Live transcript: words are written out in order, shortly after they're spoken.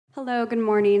Hello, good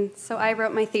morning. So I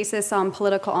wrote my thesis on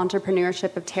political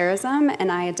entrepreneurship of terrorism,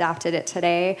 and I adapted it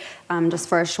today just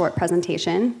for a short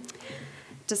presentation.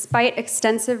 Despite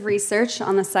extensive research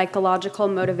on the psychological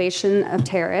motivation of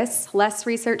terrorists, less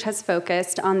research has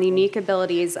focused on the unique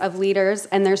abilities of leaders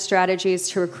and their strategies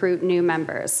to recruit new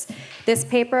members. This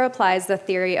paper applies the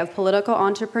theory of political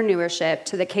entrepreneurship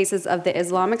to the cases of the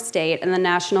Islamic State and the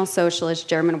National Socialist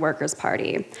German Workers'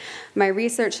 Party. My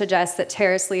research suggests that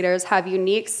terrorist leaders have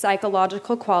unique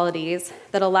psychological qualities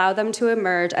that allow them to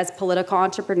emerge as political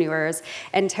entrepreneurs,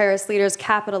 and terrorist leaders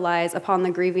capitalize upon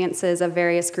the grievances of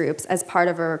various groups as part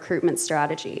of a recruitment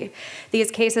strategy.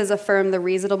 These cases affirm the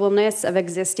reasonableness of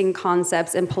existing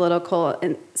concepts in political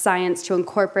science to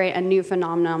incorporate a new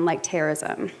phenomenon like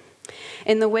terrorism.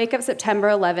 In the wake of September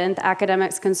 11th,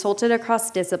 academics consulted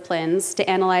across disciplines to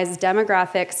analyze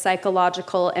demographic,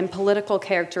 psychological, and political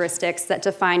characteristics that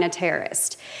define a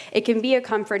terrorist. It can be a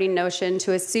comforting notion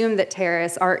to assume that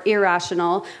terrorists are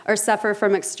irrational or suffer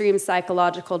from extreme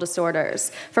psychological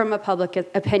disorders from a public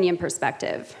opinion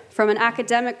perspective. From an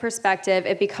academic perspective,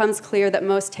 it becomes clear that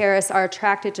most terrorists are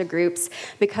attracted to groups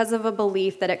because of a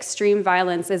belief that extreme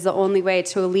violence is the only way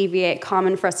to alleviate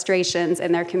common frustrations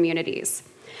in their communities.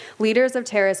 Leaders of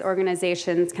terrorist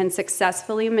organizations can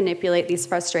successfully manipulate these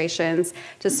frustrations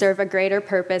to serve a greater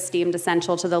purpose deemed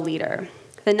essential to the leader.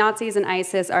 The Nazis and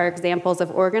ISIS are examples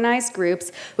of organized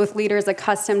groups with leaders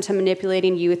accustomed to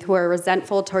manipulating youth who are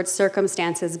resentful towards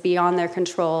circumstances beyond their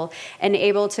control and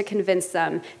able to convince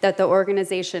them that the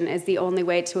organization is the only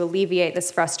way to alleviate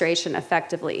this frustration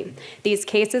effectively. These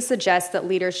cases suggest that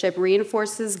leadership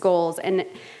reinforces goals and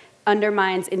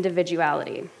undermines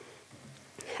individuality.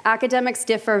 Academics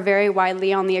differ very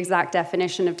widely on the exact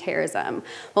definition of terrorism.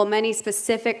 While many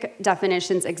specific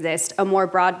definitions exist, a more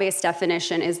broad-based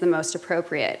definition is the most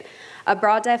appropriate. A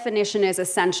broad definition is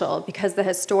essential because the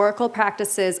historical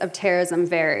practices of terrorism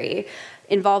vary,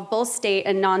 involve both state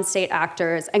and non-state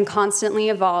actors, and constantly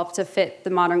evolve to fit the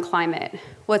modern climate.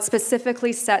 What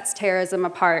specifically sets terrorism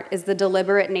apart is the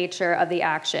deliberate nature of the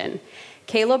action.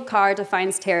 Caleb Carr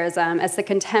defines terrorism as the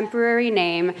contemporary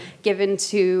name given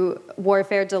to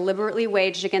warfare deliberately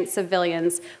waged against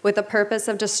civilians with the purpose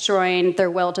of destroying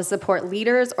their will to support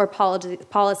leaders or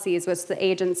policies which the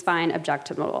agents find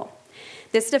objectionable.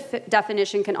 This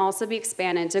definition can also be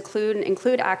expanded to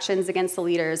include actions against the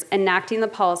leaders enacting the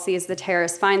policies the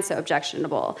terrorists find so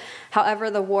objectionable.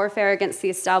 However, the warfare against the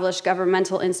established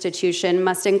governmental institution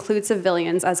must include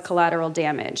civilians as collateral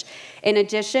damage. In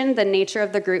addition, the nature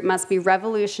of the group must be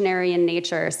revolutionary in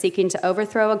nature, seeking to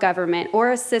overthrow a government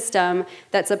or a system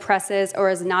that suppresses or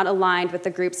is not aligned with the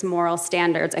group's moral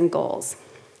standards and goals.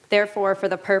 Therefore, for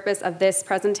the purpose of this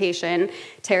presentation,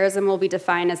 terrorism will be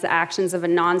defined as the actions of a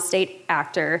non-state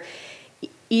actor,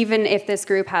 even if this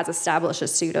group has established a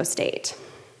pseudo-state.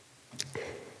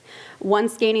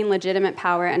 Once gaining legitimate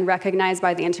power and recognized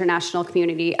by the international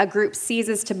community, a group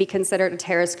ceases to be considered a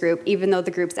terrorist group, even though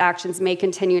the group's actions may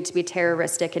continue to be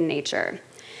terroristic in nature.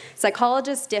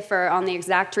 Psychologists differ on the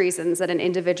exact reasons that an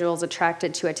individual is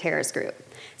attracted to a terrorist group.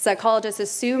 Psychologists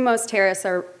assume most terrorists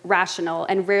are rational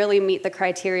and rarely meet the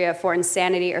criteria for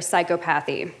insanity or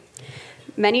psychopathy.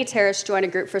 Many terrorists join a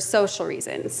group for social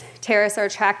reasons. Terrorists are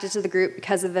attracted to the group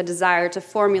because of the desire to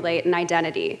formulate an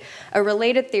identity. A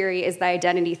related theory is the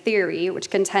identity theory, which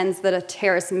contends that a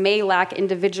terrorist may lack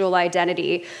individual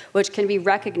identity, which can be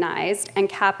recognized and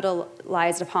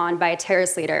capitalized upon by a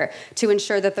terrorist leader to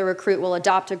ensure that the recruit will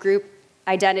adopt a group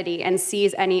identity and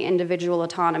seize any individual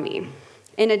autonomy.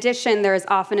 In addition, there is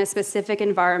often a specific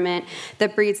environment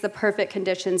that breeds the perfect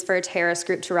conditions for a terrorist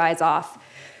group to rise off.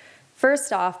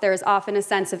 First off, there is often a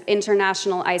sense of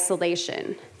international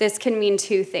isolation. This can mean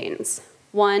two things.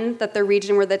 One, that the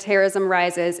region where the terrorism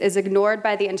rises is ignored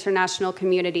by the international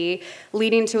community,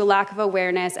 leading to a lack of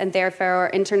awareness and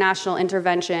therefore international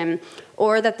intervention,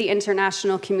 or that the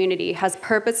international community has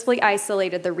purposefully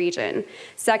isolated the region.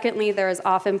 Secondly, there is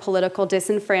often political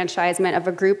disenfranchisement of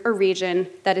a group or region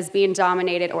that is being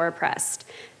dominated or oppressed.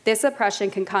 This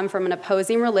oppression can come from an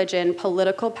opposing religion,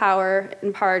 political power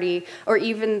and party, or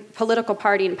even political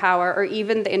party and power, or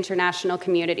even the international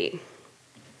community.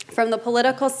 From the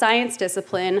political science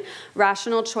discipline,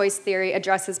 rational choice theory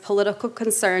addresses political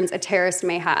concerns a terrorist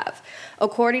may have.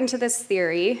 According to this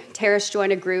theory, terrorists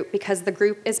join a group because the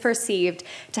group is perceived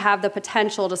to have the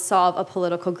potential to solve a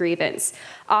political grievance.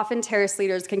 Often, terrorist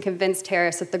leaders can convince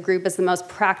terrorists that the group is the most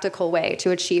practical way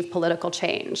to achieve political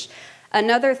change.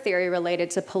 Another theory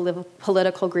related to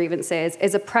political grievances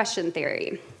is oppression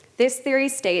theory. This theory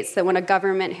states that when a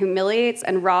government humiliates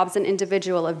and robs an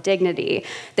individual of dignity,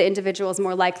 the individual is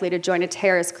more likely to join a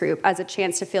terrorist group as a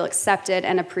chance to feel accepted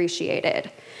and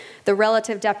appreciated. The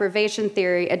relative deprivation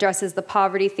theory addresses the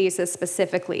poverty thesis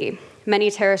specifically. Many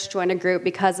terrorists join a group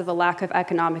because of a lack of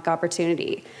economic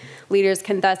opportunity. Leaders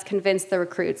can thus convince the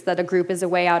recruits that a group is a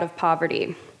way out of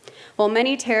poverty. While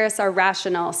many terrorists are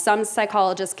rational, some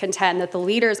psychologists contend that the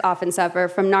leaders often suffer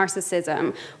from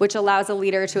narcissism, which allows a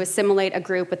leader to assimilate a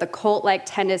group with the cult-like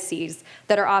tendencies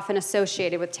that are often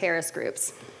associated with terrorist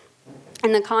groups.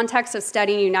 In the context of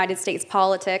studying United States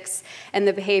politics and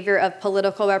the behavior of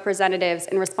political representatives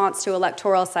in response to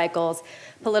electoral cycles,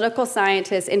 political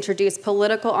scientists introduce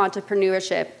political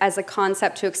entrepreneurship as a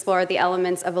concept to explore the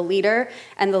elements of a leader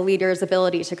and the leader's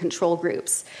ability to control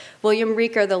groups. William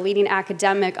Rieker, the leading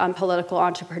academic on political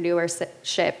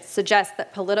entrepreneurship, suggests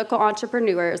that political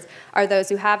entrepreneurs are those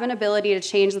who have an ability to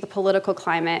change the political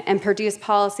climate and produce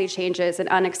policy changes in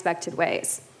unexpected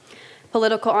ways.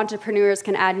 Political entrepreneurs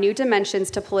can add new dimensions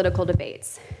to political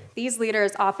debates. These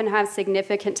leaders often have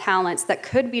significant talents that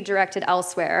could be directed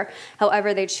elsewhere.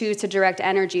 However, they choose to direct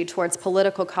energy towards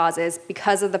political causes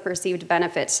because of the perceived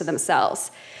benefits to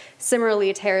themselves.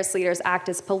 Similarly, terrorist leaders act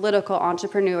as political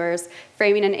entrepreneurs,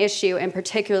 framing an issue in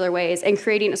particular ways and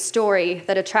creating a story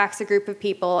that attracts a group of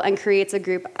people and creates a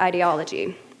group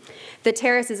ideology. The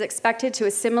terrorist is expected to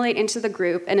assimilate into the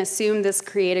group and assume this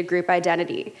created group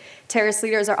identity. Terrorist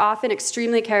leaders are often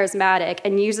extremely charismatic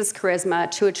and use this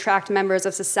charisma to attract members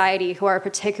of society who are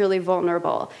particularly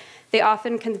vulnerable. They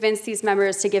often convince these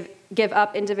members to give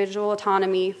up individual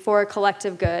autonomy for a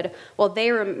collective good, while they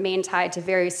remain tied to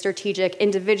very strategic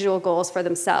individual goals for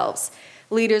themselves.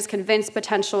 Leaders convince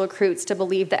potential recruits to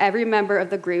believe that every member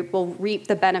of the group will reap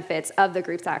the benefits of the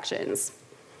group's actions.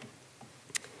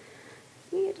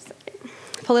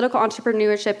 Political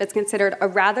entrepreneurship is considered a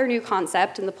rather new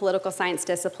concept in the political science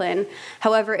discipline.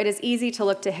 However, it is easy to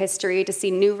look to history to see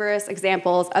numerous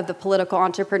examples of the political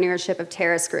entrepreneurship of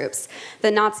terrorist groups. The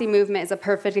Nazi movement is a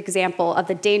perfect example of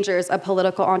the dangers a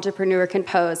political entrepreneur can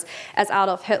pose, as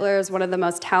Adolf Hitler is one of the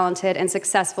most talented and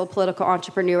successful political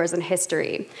entrepreneurs in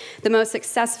history. The most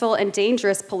successful and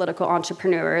dangerous political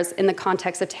entrepreneurs in the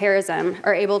context of terrorism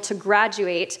are able to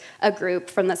graduate a group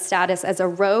from the status as a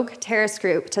rogue terrorist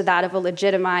group to that of a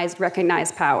legitimate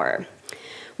recognized power.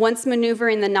 Once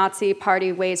maneuvering the Nazi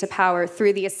Party way to power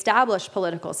through the established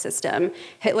political system,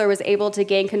 Hitler was able to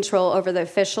gain control over the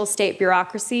official state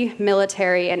bureaucracy,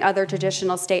 military, and other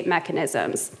traditional state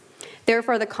mechanisms.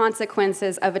 Therefore, the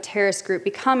consequences of a terrorist group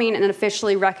becoming an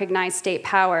officially recognized state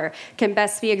power can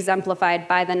best be exemplified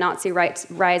by the Nazi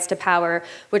rise to power,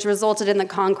 which resulted in the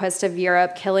conquest of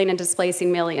Europe, killing and displacing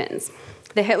millions.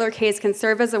 The Hitler case can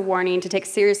serve as a warning to take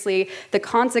seriously the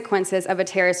consequences of a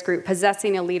terrorist group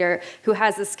possessing a leader who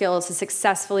has the skills to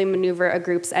successfully maneuver a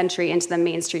group's entry into the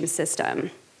mainstream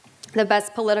system. The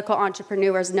best political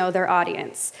entrepreneurs know their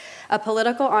audience. A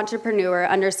political entrepreneur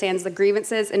understands the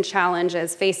grievances and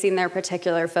challenges facing their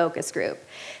particular focus group.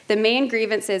 The main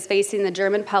grievances facing the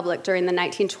German public during the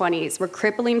 1920s were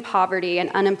crippling poverty and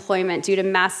unemployment due to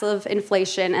massive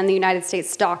inflation and the United States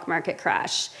stock market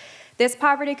crash. This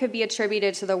poverty could be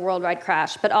attributed to the worldwide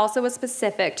crash, but also was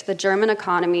specific to the German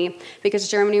economy because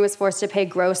Germany was forced to pay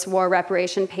gross war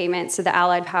reparation payments to the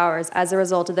Allied powers as a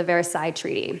result of the Versailles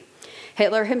Treaty.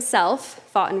 Hitler himself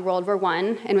fought in World War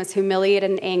I and was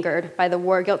humiliated and angered by the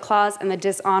war guilt clause and the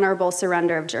dishonorable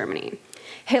surrender of Germany.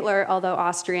 Hitler, although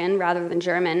Austrian rather than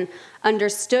German,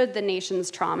 understood the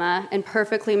nation's trauma and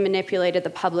perfectly manipulated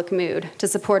the public mood to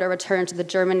support a return to the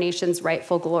German nation's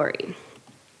rightful glory.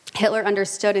 Hitler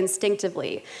understood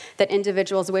instinctively that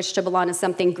individuals wish to belong to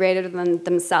something greater than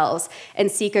themselves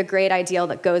and seek a great ideal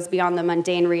that goes beyond the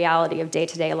mundane reality of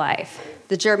day-to-day life.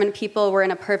 The German people were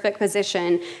in a perfect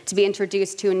position to be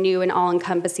introduced to a new and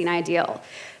all-encompassing ideal.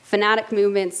 Fanatical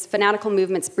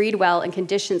movements breed well in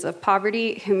conditions of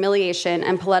poverty, humiliation,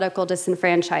 and political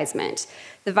disenfranchisement.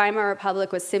 The Weimar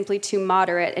Republic was simply too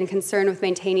moderate and concerned with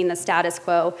maintaining the status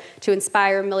quo to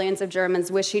inspire millions of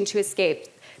Germans wishing to escape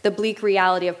the bleak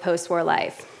reality of post-war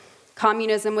life.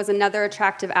 Communism was another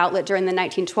attractive outlet during the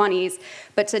 1920s,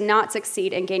 but did not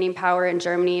succeed in gaining power in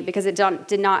Germany because it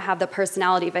did not have the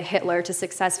personality of a Hitler to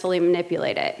successfully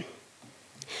manipulate it.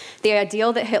 The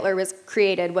ideal that Hitler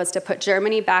created was to put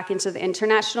Germany back into the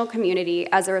international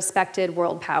community as a respected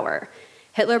world power.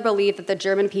 Hitler believed that the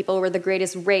German people were the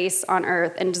greatest race on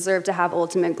earth and deserved to have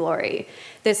ultimate glory.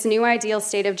 This new ideal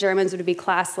state of Germans would be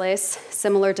classless,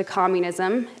 similar to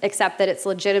communism, except that its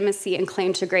legitimacy and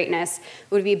claim to greatness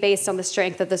would be based on the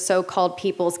strength of the so-called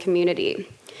people's community.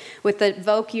 With the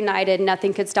Volk united,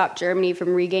 nothing could stop Germany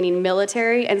from regaining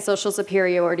military and social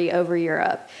superiority over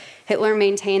Europe. Hitler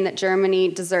maintained that Germany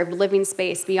deserved living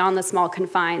space beyond the small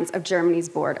confines of Germany's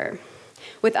border.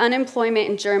 With unemployment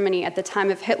in Germany at the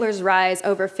time of Hitler's rise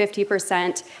over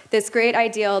 50%, this great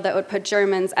ideal that would put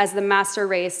Germans as the master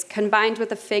race, combined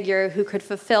with a figure who could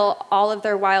fulfill all of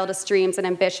their wildest dreams and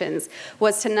ambitions,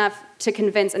 was enough to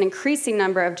convince an increasing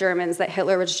number of Germans that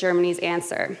Hitler was Germany's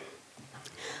answer.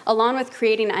 Along with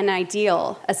creating an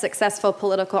ideal, a successful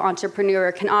political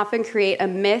entrepreneur can often create a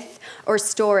myth or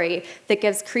story that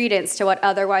gives credence to what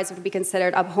otherwise would be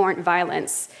considered abhorrent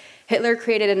violence. Hitler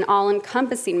created an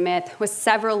all-encompassing myth with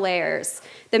several layers.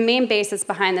 The main basis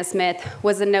behind this myth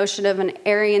was the notion of an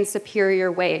Aryan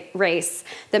superior race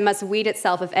that must weed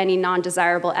itself of any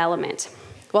non-desirable element.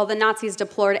 While the Nazis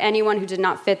deplored anyone who did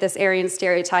not fit this Aryan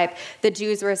stereotype, the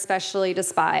Jews were especially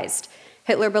despised.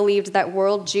 Hitler believed that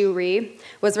world Jewry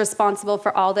was responsible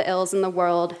for all the ills in the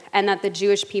world and that the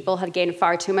Jewish people had gained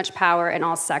far too much power in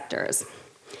all sectors.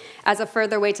 As a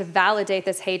further way to validate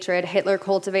this hatred, Hitler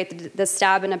cultivated the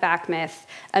stab in a back myth,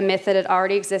 a myth that had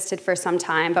already existed for some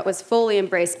time but was fully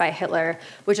embraced by Hitler,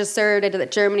 which asserted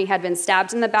that Germany had been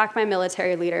stabbed in the back by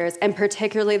military leaders, and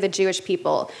particularly the Jewish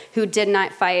people, who did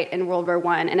not fight in World War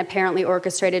I and apparently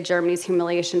orchestrated Germany's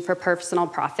humiliation for personal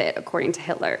profit, according to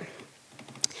Hitler.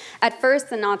 At first,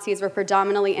 the Nazis were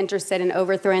predominantly interested in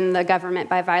overthrowing the government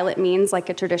by violent means, like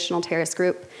a traditional terrorist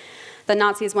group. The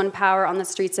Nazis won power on the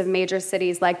streets of major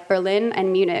cities like Berlin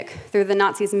and Munich through the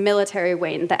Nazis' military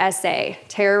wing, the SA,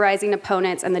 terrorizing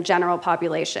opponents and the general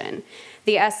population.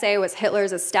 The SA was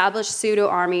Hitler's established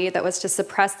pseudo-army that was to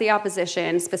suppress the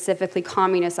opposition, specifically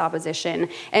communist opposition,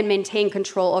 and maintain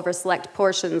control over select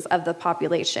portions of the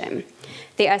population.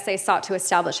 The SA sought to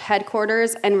establish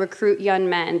headquarters and recruit young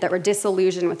men that were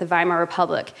disillusioned with the Weimar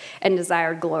Republic and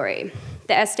desired glory.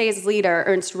 The SA's leader,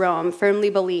 Ernst Röhm,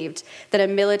 firmly believed that a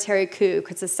military coup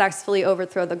could successfully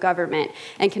overthrow the government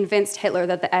and convinced Hitler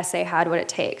that the SA had what it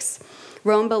takes.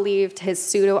 Röhm believed his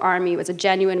pseudo-army was a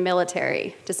genuine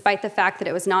military, despite the fact that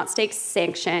it was not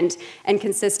state-sanctioned and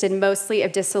consisted mostly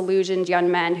of disillusioned young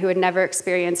men who had never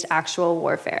experienced actual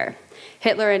warfare.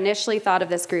 Hitler initially thought of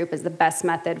this group as the best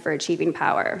method for achieving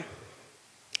power.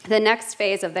 The next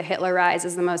phase of the Hitler rise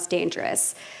is the most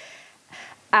dangerous.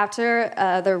 After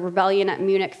the rebellion at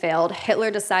Munich failed,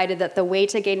 Hitler decided that the way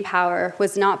to gain power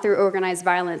was not through organized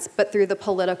violence, but through the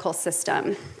political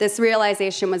system. This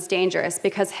realization was dangerous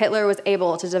because Hitler was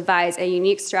able to devise a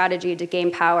unique strategy to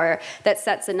gain power that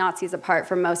sets the Nazis apart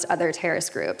from most other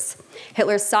terrorist groups.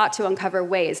 Hitler sought to uncover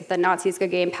ways that the Nazis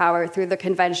could gain power through the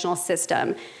conventional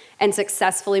system and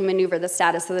successfully maneuver the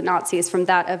status of the Nazis from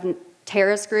that of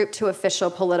terrorist group to official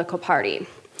political party.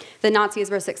 The Nazis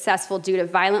were successful due to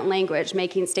violent language,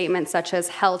 making statements such as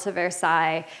 "Hell to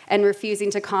Versailles" and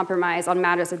refusing to compromise on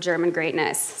matters of German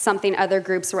greatness, something other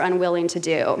groups were unwilling to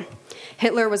do.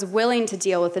 Hitler was willing to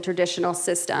deal with the traditional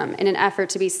system in an effort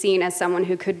to be seen as someone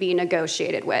who could be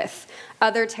negotiated with.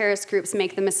 Other terrorist groups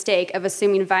make the mistake of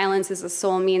assuming violence is the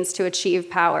sole means to achieve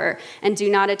power and do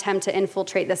not attempt to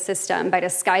infiltrate the system by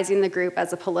disguising the group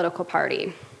as a political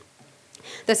party.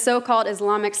 The so-called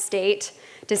Islamic State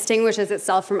distinguishes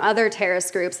itself from other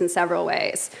terrorist groups in several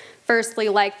ways. Firstly,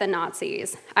 like the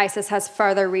Nazis, ISIS has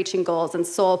farther-reaching goals and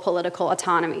sole political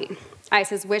autonomy.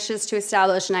 ISIS wishes to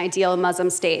establish an ideal Muslim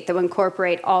state that will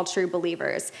incorporate all true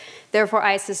believers. Therefore,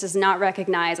 ISIS does not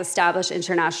recognize established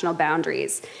international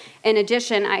boundaries. In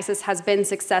addition, ISIS has been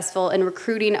successful in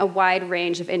recruiting a wide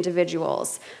range of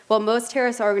individuals. While most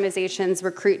terrorist organizations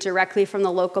recruit directly from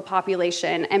the local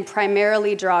population and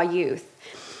primarily draw youth,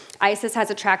 ISIS has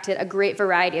attracted a great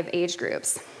variety of age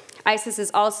groups. ISIS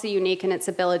is also unique in its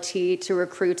ability to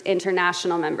recruit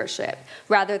international membership,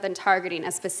 rather than targeting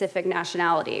a specific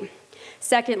nationality.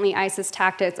 Secondly, ISIS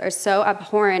tactics are so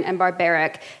abhorrent and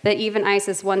barbaric that even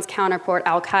ISIS one's counterpart,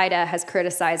 Al-Qaeda, has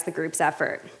criticized the group's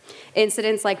effort.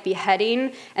 Incidents like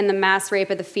beheading and the mass rape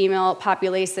of the female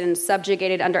population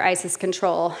subjugated under ISIS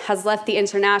control has left the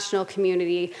international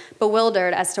community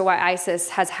bewildered as to why ISIS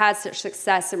has had such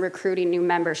success in recruiting new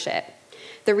membership.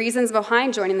 The reasons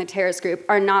behind joining the terrorist group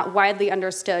are not widely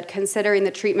understood, considering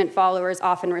the treatment followers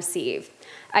often receive.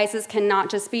 ISIS cannot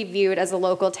just be viewed as a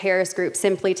local terrorist group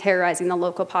simply terrorizing the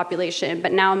local population,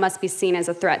 but now must be seen as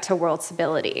a threat to world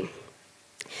stability.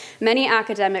 Many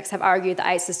academics have argued that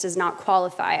ISIS does not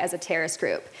qualify as a terrorist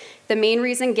group. The main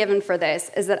reason given for this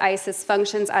is that ISIS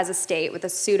functions as a state with a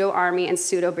pseudo-army and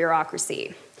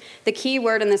pseudo-bureaucracy. The key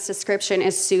word in this description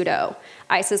is pseudo.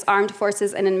 ISIS armed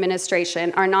forces and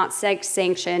administration are not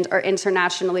sanctioned or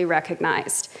internationally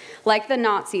recognized. Like the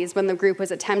Nazis, when the group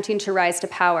was attempting to rise to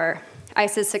power,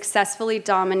 ISIS successfully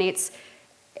dominates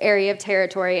area of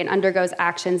territory and undergoes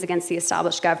actions against the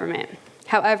established government.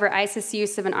 However, ISIS'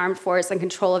 use of an armed force and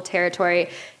control of territory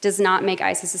does not make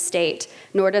ISIS a state,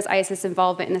 nor does ISIS'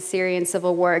 involvement in the Syrian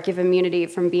civil war give immunity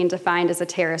from being defined as a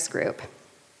terrorist group.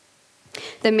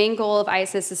 The main goal of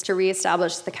ISIS is to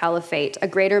reestablish the caliphate, a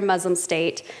greater Muslim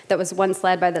state that was once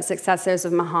led by the successors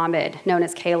of Muhammad, known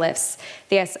as caliphs.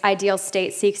 The ideal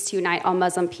state seeks to unite all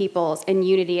Muslim peoples in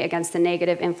unity against the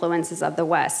negative influences of the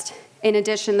West. In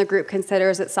addition, the group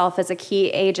considers itself as a key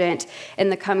agent in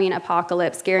the coming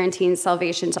apocalypse, guaranteeing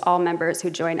salvation to all members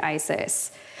who join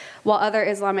ISIS. While other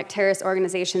Islamic terrorist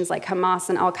organizations like Hamas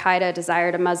and Al-Qaeda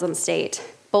desired a Muslim state,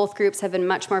 both groups have been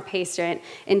much more patient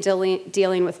in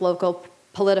dealing with local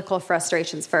political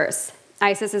frustrations first.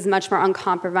 ISIS is much more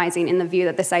uncompromising in the view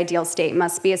that this ideal state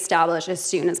must be established as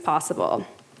soon as possible.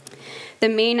 The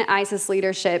main ISIS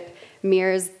leadership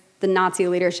mirrors the Nazi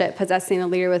leadership, possessing a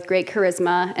leader with great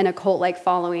charisma and a cult-like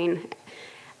following.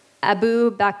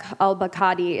 Abu Bakr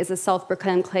al-Baghdadi is a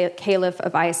self-proclaimed caliph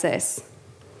of ISIS.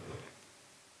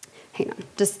 Hang on,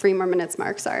 just 3 more minutes,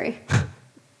 Mark, sorry.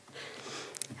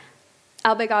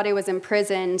 Al-Baghdadi was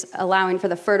imprisoned, allowing for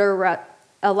the further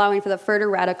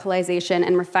radicalization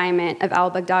and refinement of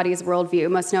al-Baghdadi's worldview,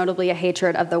 most notably a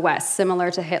hatred of the West, similar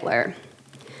to Hitler.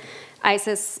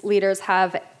 ISIS leaders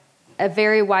have a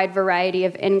very wide variety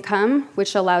of income,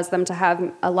 which allows them to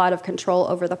have a lot of control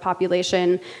over the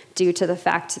population due to the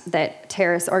fact that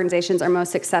terrorist organizations are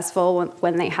most successful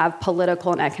when they have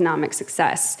political and economic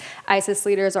success. ISIS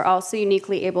leaders are also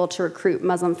uniquely able to recruit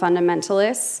Muslim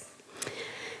fundamentalists,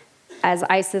 as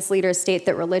ISIS leaders state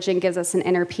that religion gives us an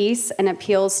inner peace and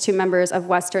appeals to members of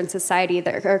Western society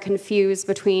that are confused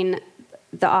between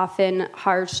the often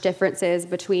harsh differences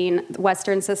between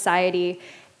Western society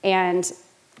and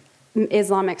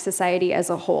Islamic society as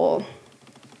a whole.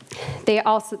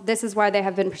 This is why they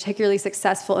have been particularly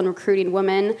successful in recruiting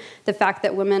women. The fact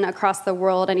that women across the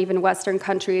world and even Western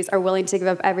countries are willing to give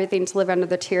up everything to live under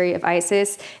the tyranny of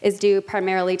ISIS is due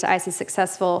primarily to ISIS'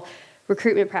 successful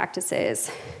recruitment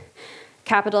practices.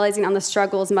 Capitalizing on the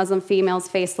struggles Muslim females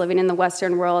face living in the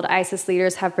Western world, ISIS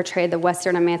leaders have portrayed the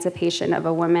Western emancipation of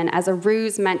a woman as a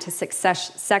ruse meant to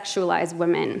sexualize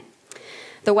women.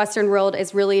 The Western world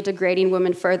is really degrading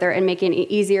women further and making it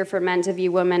easier for men to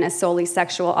view women as solely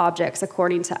sexual objects,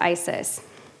 according to ISIS.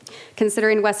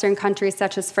 Considering Western countries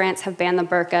such as France have banned the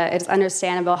burqa, it is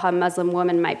understandable how Muslim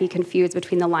women might be confused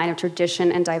between the line of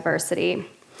tradition and diversity.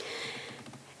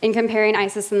 In comparing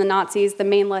ISIS and the Nazis, the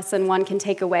main lesson one can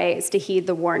take away is to heed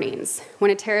the warnings.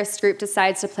 When a terrorist group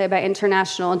decides to play by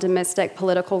international and domestic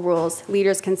political rules,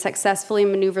 leaders can successfully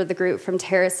maneuver the group from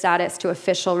terrorist status to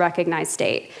official recognized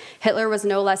state. Hitler was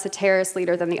no less a terrorist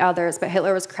leader than the others, but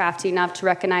Hitler was crafty enough to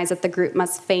recognize that the group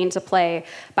must feign to play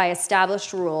by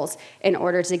established rules in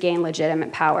order to gain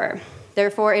legitimate power.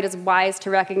 Therefore, it is wise to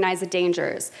recognize the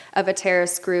dangers of a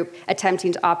terrorist group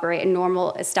attempting to operate in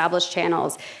normal, established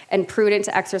channels, and prudent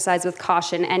to exercise with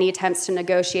caution any attempts to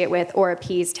negotiate with or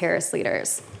appease terrorist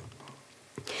leaders.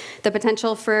 The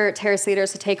potential for terrorist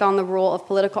leaders to take on the role of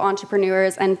political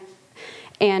entrepreneurs and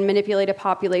manipulate a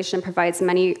population provides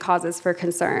many causes for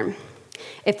concern.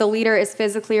 If the leader is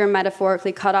physically or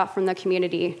metaphorically cut off from the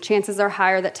community, chances are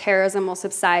higher that terrorism will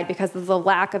subside because of the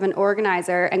lack of an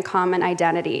organizer and common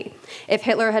identity. If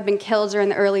Hitler had been killed during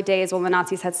the early days while the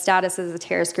Nazis had status as a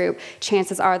terrorist group,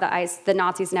 chances are that the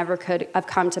Nazis never could have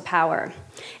come to power.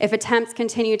 If attempts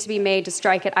continue to be made to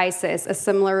strike at ISIS, a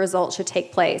similar result should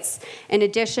take place. In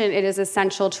addition, it is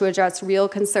essential to address real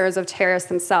concerns of terrorists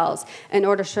themselves in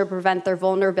order to prevent their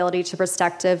vulnerability to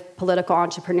prospective political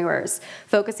entrepreneurs.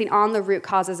 Focusing on the root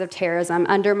causes of terrorism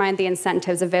undermine the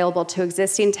incentives available to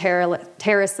existing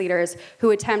terrorist leaders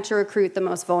who attempt to recruit the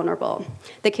most vulnerable.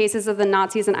 The cases of the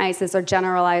Nazis and ISIS are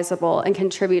generalizable and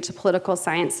contribute to political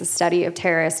science's study of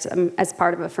terrorists as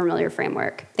part of a familiar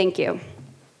framework. Thank you.